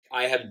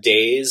I have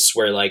days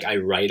where like I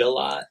write a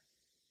lot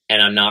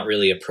and I'm not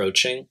really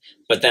approaching.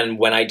 But then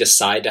when I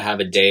decide to have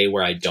a day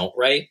where I don't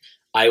write,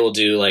 I will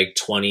do like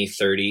 20,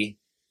 30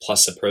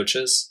 plus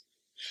approaches.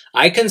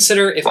 I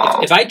consider if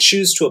I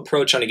choose to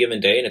approach on a given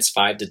day and it's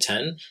 5 to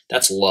 10,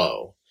 that's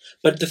low.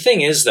 But the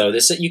thing is, though,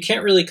 this you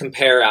can't really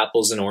compare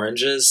apples and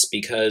oranges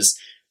because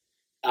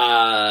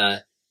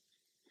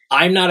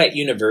I'm not at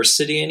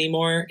university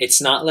anymore.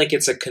 It's not like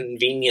it's a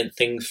convenient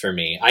thing for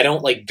me. I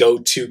don't like go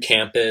to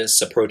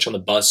campus, approach on the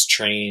bus,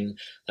 train.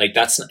 Like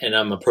and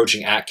I'm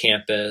approaching at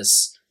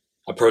campus,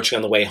 approaching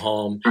on the way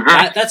home.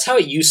 That's how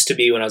it used to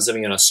be when I was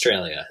living in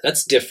Australia.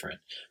 That's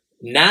different.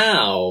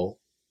 Now,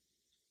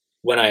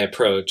 when I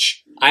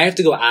approach, I have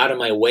to go out of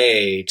my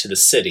way to the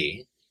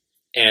city.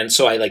 And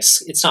so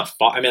it's not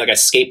far. I mean, like I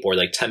skateboard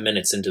like 10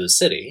 minutes into the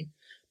city.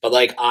 But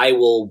like I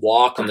will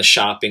walk on the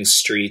shopping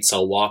streets,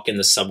 I'll walk in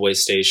the subway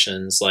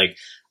stations, like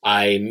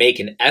I make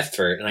an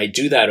effort and I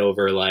do that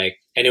over like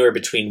anywhere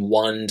between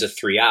 1 to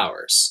 3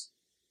 hours.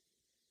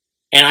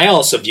 And I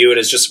also view it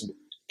as just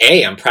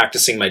A, I'm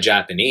practicing my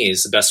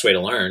Japanese, the best way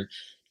to learn.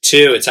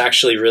 2, it's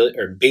actually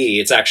B,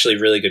 it's actually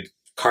really good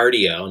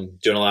cardio and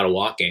doing a lot of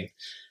walking.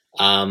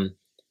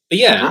 But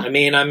yeah, I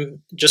mean,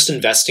 I'm just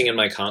investing in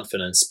my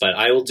confidence, but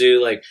I will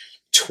do like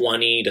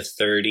 20 to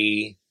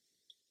 30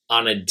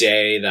 on a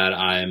day that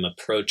I'm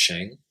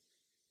approaching.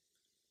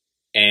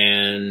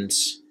 And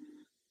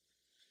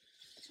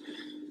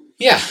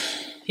yeah,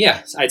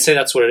 I'd say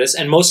that's what it is.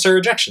 And most are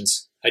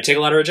rejections. I take a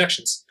lot of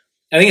rejections.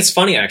 I think it's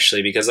funny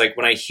actually, because like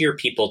when I hear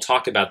people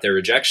talk about their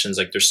rejections,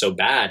 like they're so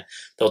bad,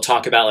 they'll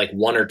talk about like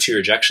 1 or 2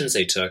 rejections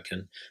they took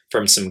and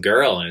from some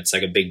girl and it's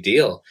like a big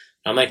deal.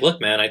 And I'm like,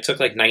 look, man, I took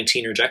like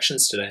 19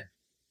 rejections today.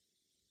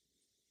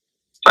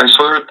 I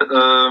saw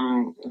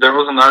there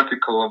was an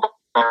article about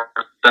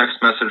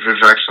text message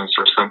rejections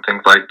or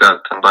something like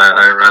that, and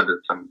I read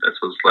it, and it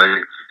was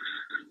like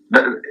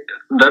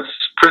that's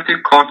pretty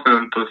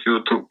confident of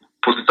you to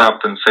put it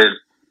up and say,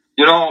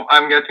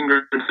 I'm getting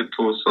rejected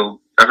too,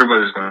 so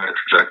everybody's going to get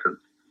rejected.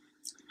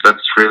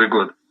 That's really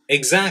good.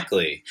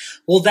 Exactly.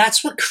 Well,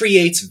 that's what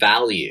creates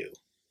value,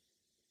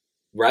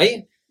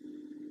 right?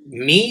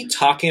 Me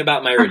talking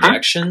about my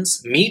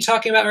rejections, me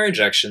posting about my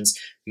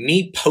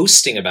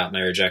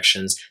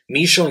rejections,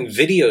 me showing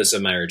videos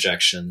of my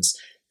rejections,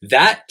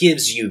 that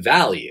gives you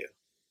value.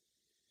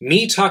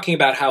 Me talking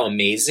about how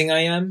amazing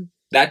I am,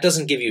 that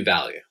doesn't give you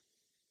value.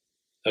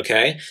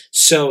 Okay?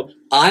 So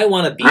I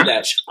want to be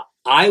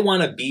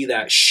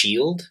that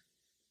shield.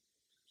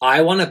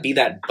 I want to be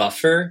that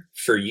buffer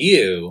for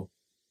you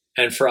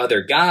and for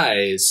other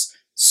guys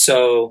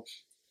so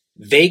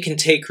they can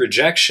take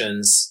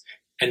rejections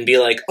and be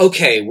like,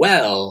 okay,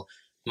 well,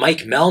 Mike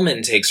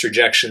Melman takes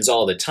rejections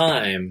all the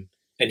time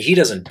and he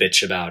doesn't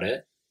bitch about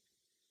it.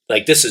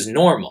 Like, this is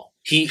normal.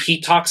 He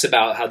talks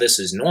about how this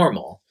is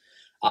normal.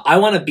 I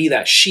want to be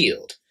that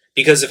shield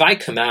because if I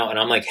come out and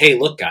I'm like, hey,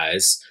 look,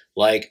 guys,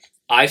 like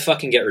I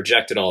fucking get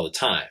rejected all the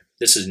time.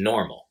 This is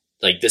normal.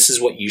 Like, this is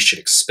what you should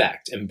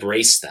expect.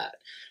 Embrace that.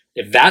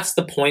 If that's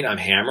the point I'm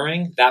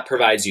hammering, that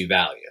provides you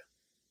value.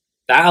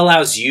 That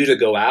allows you to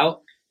go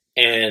out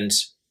and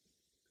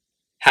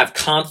have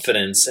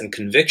confidence and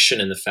conviction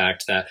in the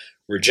fact that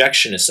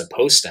rejection is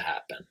supposed to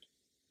happen.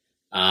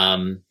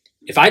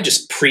 If I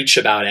just preach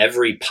about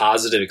every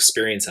positive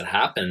experience that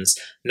happens,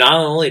 not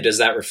only does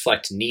that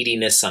reflect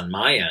neediness on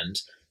my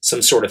end,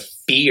 some sort of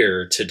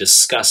fear to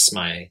discuss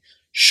my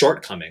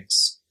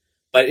shortcomings,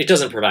 but it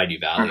doesn't provide you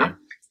value.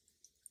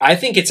 I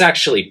think it's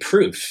actually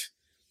proof.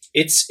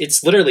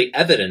 It's literally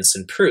evidence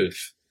and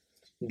proof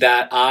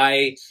that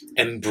I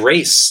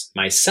embrace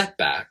my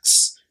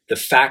setbacks, the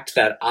fact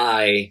that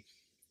I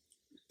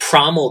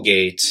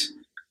promulgate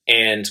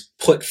and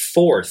put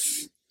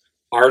forth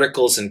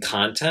articles and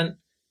content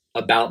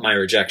about my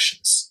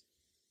rejections.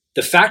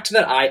 The fact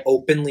that I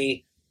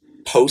openly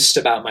post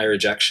about my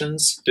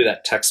rejections through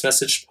that text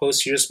message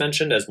post you just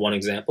mentioned as one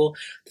example,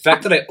 the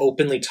fact that I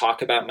openly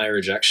talk about my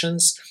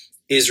rejections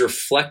is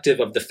reflective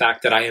of the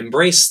fact that I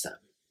embrace them.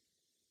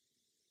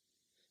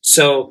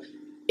 So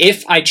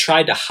if I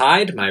tried to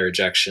hide my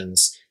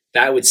rejections,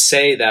 that would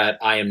say that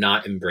I am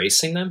not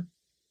embracing them.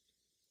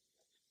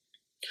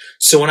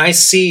 So when I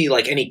see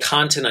like any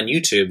content on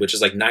YouTube, which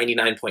is like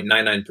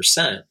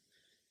 99.99%,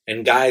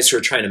 and guys who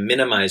are trying to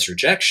minimize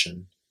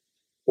rejection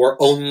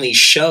or only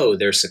show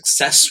their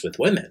success with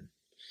women,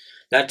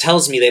 that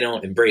tells me they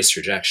don't embrace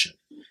rejection.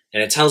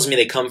 And it tells me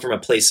they come from a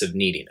place of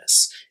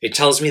neediness. It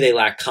tells me they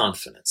lack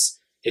confidence.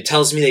 It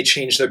tells me they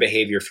change their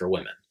behavior for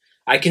women.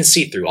 I can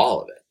see through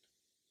all of it.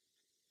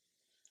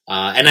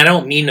 And I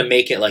don't mean to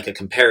make it like a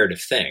comparative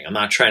thing. I'm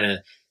not trying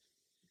to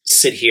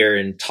sit here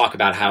and talk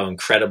about how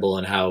incredible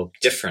and how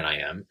different I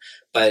am.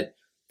 But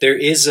there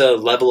is a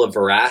level of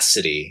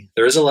veracity,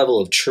 there is a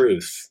level of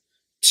truth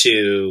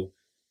to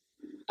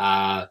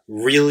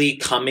really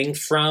coming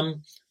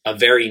from a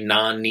very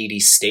non-needy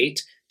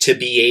state to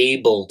be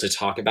able to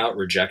talk about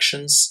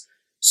rejections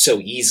so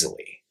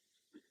easily.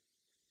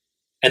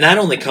 And that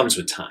only comes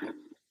with time.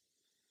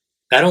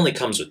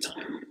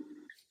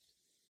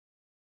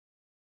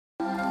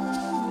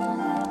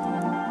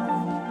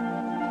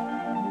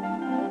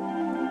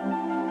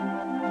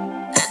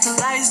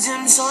 this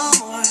gym some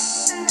more.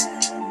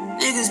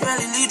 Niggas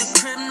barely leave the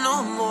crib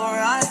no more.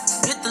 I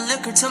hit the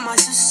liquor to my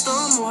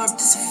system warp.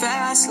 This a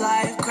fast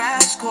life,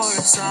 crash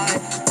course. I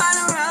ride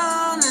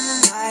around in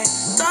the night,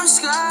 dark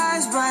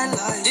skies, bright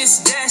light. This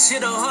that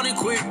shit 100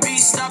 quick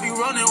beast I be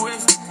running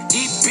with.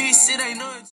 Eat beast, it ain't nothing.